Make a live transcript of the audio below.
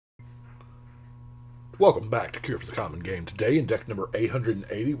Welcome back to Cure for the Common Game. Today, in deck number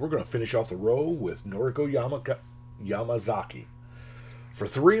 880, we're going to finish off the row with Norika Yamazaki. For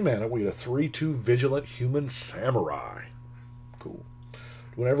 3 mana, we get a 3/2 Vigilant Human Samurai. Cool.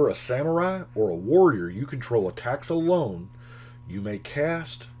 Whenever a Samurai or a Warrior you control attacks alone, you may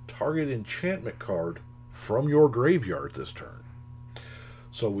cast target enchantment card from your graveyard this turn.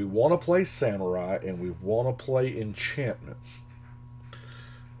 So we want to play Samurai and we want to play enchantments.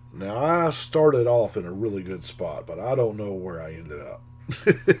 Now, I started off in a really good spot, but I don't know where I ended up.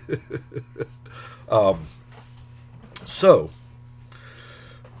 So,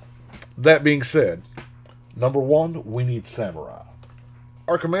 that being said, number 1, we need Samurai.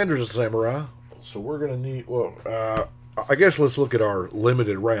 Our commander's a Samurai, so we're going to need, I guess let's look at our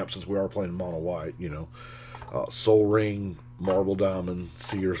limited ramp since we are playing mono white, you know. Soul Ring, Marble Diamond,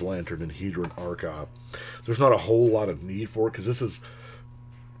 Seer's Lantern, and Hedron Archive. There's not a whole lot of need for it because this is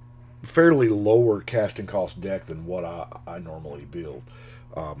fairly lower casting cost deck than what I normally build.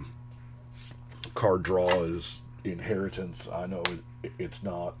 Card draw is Inheritance. I know it's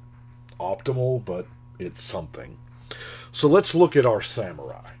not optimal, but it's something. So let's look at our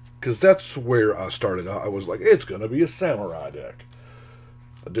Samurai, because that's where I started. I was like, it's going to be a Samurai deck.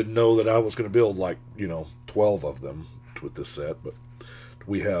 I didn't know that I was going to build like, 12 of them with this set, but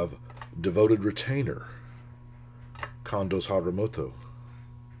we have Devoted Retainer, Kondo's Haramoto,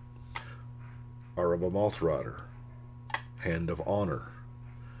 Araba Mothrider, Hand of Honor,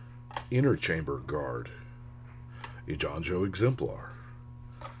 Inner Chamber Guard, Ijanjo Exemplar,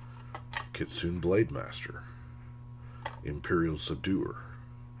 Kitsune Blademaster, Imperial Subduer,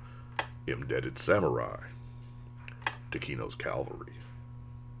 Embedded Samurai, Takino's Cavalry,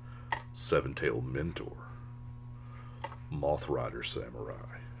 Seven-Tailed Mentor, Mothrider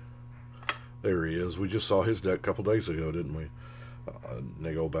Samurai. There he is. We just saw his deck a couple days ago, didn't we?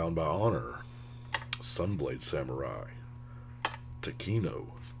 Nego Bound by Honor, Sunblade Samurai, Takino,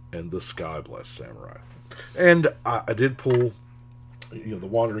 and the Skyblast Samurai. And I did pull, the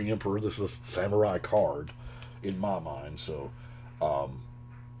Wandering Emperor. This is a Samurai card in my mind, so I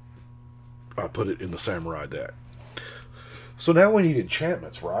put it in the Samurai deck. So now we need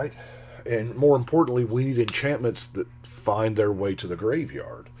enchantments, right? And more importantly, we need enchantments that find their way to the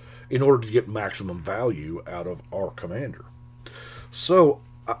graveyard in order to get maximum value out of our commander. So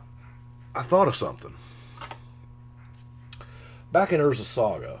I thought of something. Back in Urza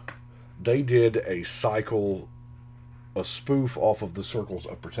Saga, they did a spoof off of the Circles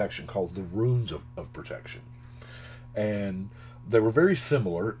of Protection called the Runes of Protection. And they were very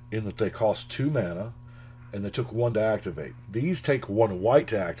similar in that they cost 2 mana and they took 1 to activate. These take 1 white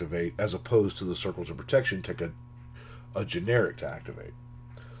to activate, as opposed to the Circles of Protection take a generic to activate.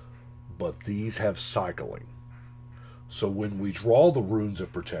 But these have cycling. So when we draw the Runes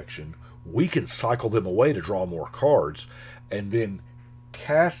of Protection, we can cycle them away to draw more cards, and then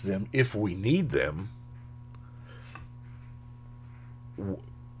cast them if we need them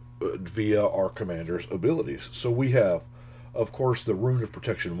via our commander's abilities. So we have, of course, the Rune of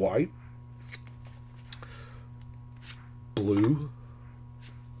Protection white, blue,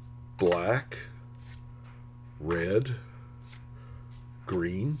 black, red,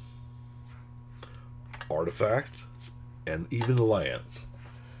 green, artifact, and even lands.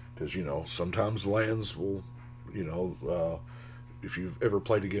 Because, sometimes lands will, if you've ever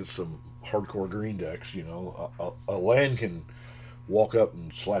played against some hardcore green decks, a land can walk up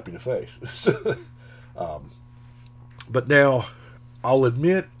and slap you in the face. But now, I'll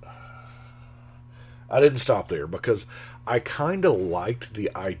admit, I didn't stop there, because I kind of liked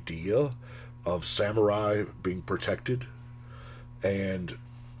the idea of Samurai being protected. And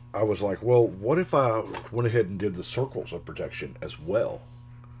I was like, well, what if I went ahead and did the Circles of Protection as well?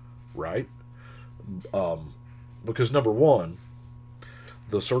 Right? Because number 1,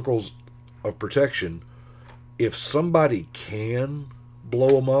 the Circles of Protection, if somebody can blow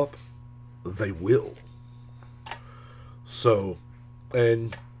them up, they will. So,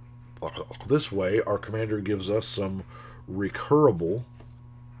 and this way, our commander gives us some recurable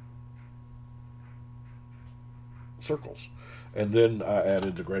circles. And then I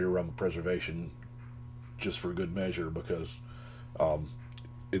added the Greater Realm of Preservation just for good measure, because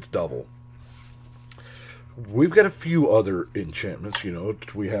it's double. We've got a few other enchantments.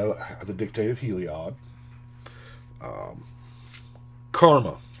 We have the Dictate of Heliod,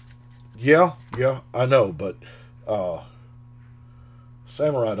 Karma. Yeah, I know, but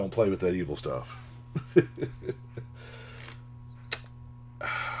Samurai don't play with that evil stuff.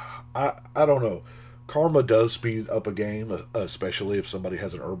 I don't know. Karma does speed up a game, especially if somebody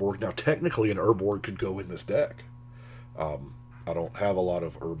has an Urborg. Now, technically, an Urborg could go in this deck. I don't have a lot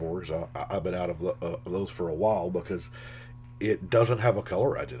of Urborgs. I've been out of those for a while because it doesn't have a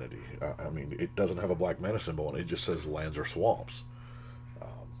color identity. I mean, it doesn't have a black mana symbol, and it just says lands or swamps.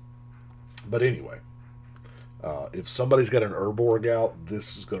 But anyway, if somebody's got an Urborg out,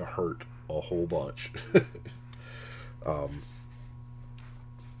 this is going to hurt a whole bunch.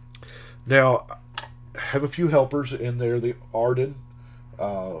 Now, I have a few helpers in there. The Arden,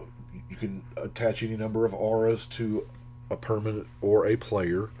 you can attach any number of auras to a permanent or a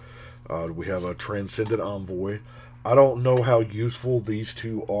player. We have a Transcendent Envoy. I don't know how useful these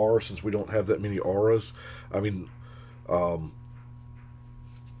two are since we don't have that many auras. I mean,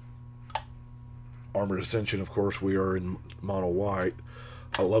 Armored Ascension, of course, we are in mono white.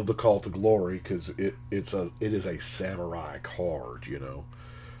 I love the Call to Glory because it is a samurai card, you know.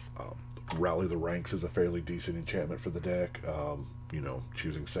 Rally the Ranks is a fairly decent enchantment for the deck. You know,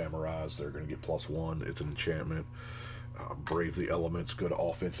 choosing samurais, they're going to get +1. It's an enchantment. Brave the Elements, good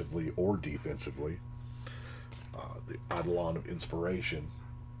offensively or defensively. The Eidolon of Inspiration.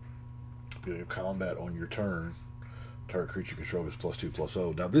 Beginning of combat on your turn, target creature you control is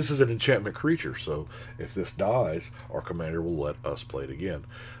 +2/+0. Now, this is an enchantment creature, so if this dies, our commander will let us play it again.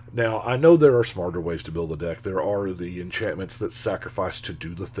 Now, I know there are smarter ways to build a deck. There are the enchantments that sacrifice to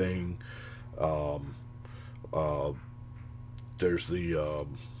do the thing. There's the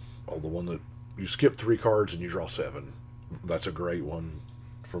one that you skip 3 cards and you draw 7. That's a great one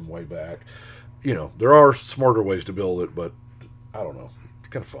from way back. You know, there are smarter ways to build it, but I don't know. It's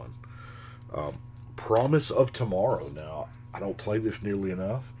kind of fun. Promise of Tomorrow. Now, I don't play this nearly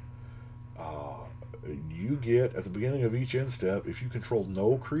enough. You get, at the beginning of each end step, if you control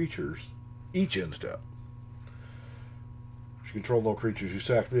no creatures, each end step, if you control no creatures, you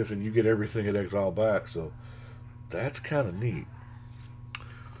sack this and you get everything at exile back, so that's kind of neat.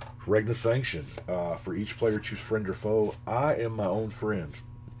 Regna Sanction. For each player, choose friend or foe. I am my own friend.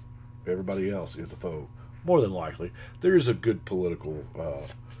 Everybody else is a foe. More than likely. There is a good political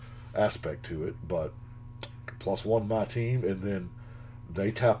aspect to it, but +1 my team, and then they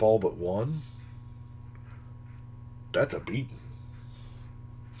tap all but 1. That's a beating.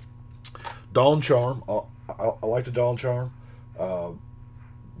 Dawn Charm. I like the Dawn Charm.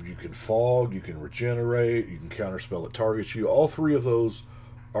 You can fog, you can regenerate, you can counterspell that targets you. All 3 of those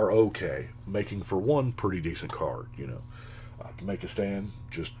are okay, making for one pretty decent card, you know. To make a stand,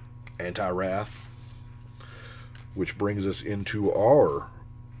 just anti-wrath. Which brings us into our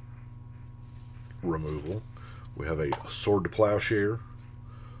removal. We have a Sword to Plowshare.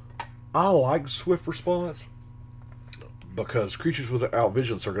 I like Swift Response because creatures without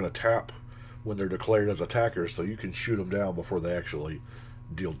vigilance are going to tap when they're declared as attackers, so you can shoot them down before they actually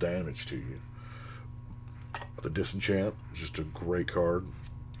deal damage to you. The Disenchant is just a great card.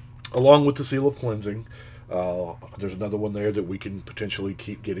 Along with the Seal of Cleansing, there's another one there that we can potentially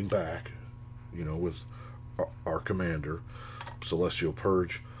keep getting back, you know, with our commander. Celestial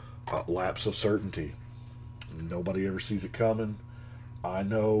Purge. Lapse of Certainty. Nobody ever sees it coming. I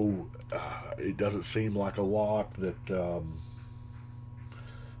know it doesn't seem like a lot that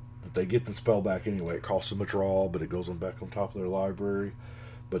that they get the spell back anyway. It costs them a draw, but it goes on back on top of their library.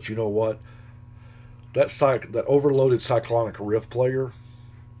 But you know what? That overloaded Cyclonic Rift player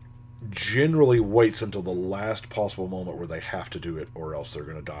generally waits until the last possible moment where they have to do it, or else they're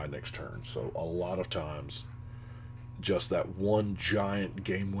going to die next turn. So a lot of times, just that one giant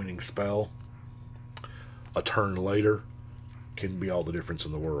game-winning spell a turn later can be all the difference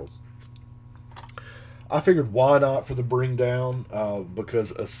in the world. I figured why not for the bring down,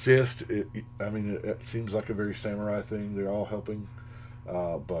 because assist, it seems like a very samurai thing. They're all helping,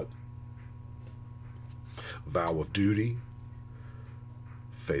 but Vow of Duty,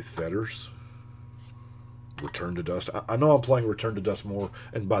 Faith Fetters, Return to Dust. I know I'm playing Return to Dust more,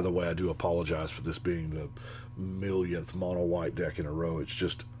 and by the way, I do apologize for this being the millionth mono white deck in a row. It's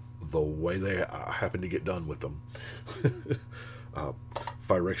just the way they happen to get done with them.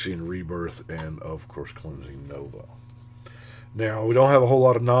 Phyrexian Rebirth, and of course Cleansing Nova. Now, we don't have a whole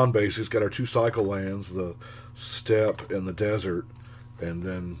lot of non-basics. Got our 2 cycle lands, the Steppe and the Desert, and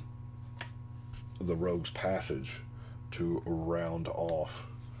then the Rogue's Passage to round off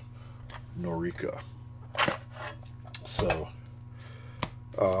Norika. So,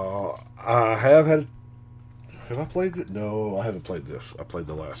 I have had... Have I played it? No, I haven't played this. I played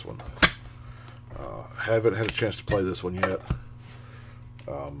the last one. Haven't had a chance to play this one yet.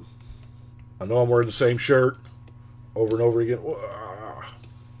 I know I'm wearing the same shirt over and over again.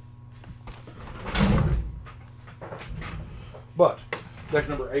 But deck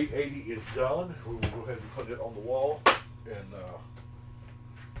number 880 is done. We will go ahead and put it on the wall. And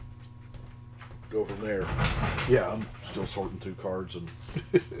go from there. Yeah, I'm still sorting through cards, and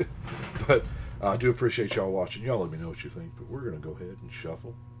but I do appreciate y'all watching. Y'all let me know what you think. But we're gonna go ahead and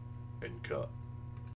shuffle and cut.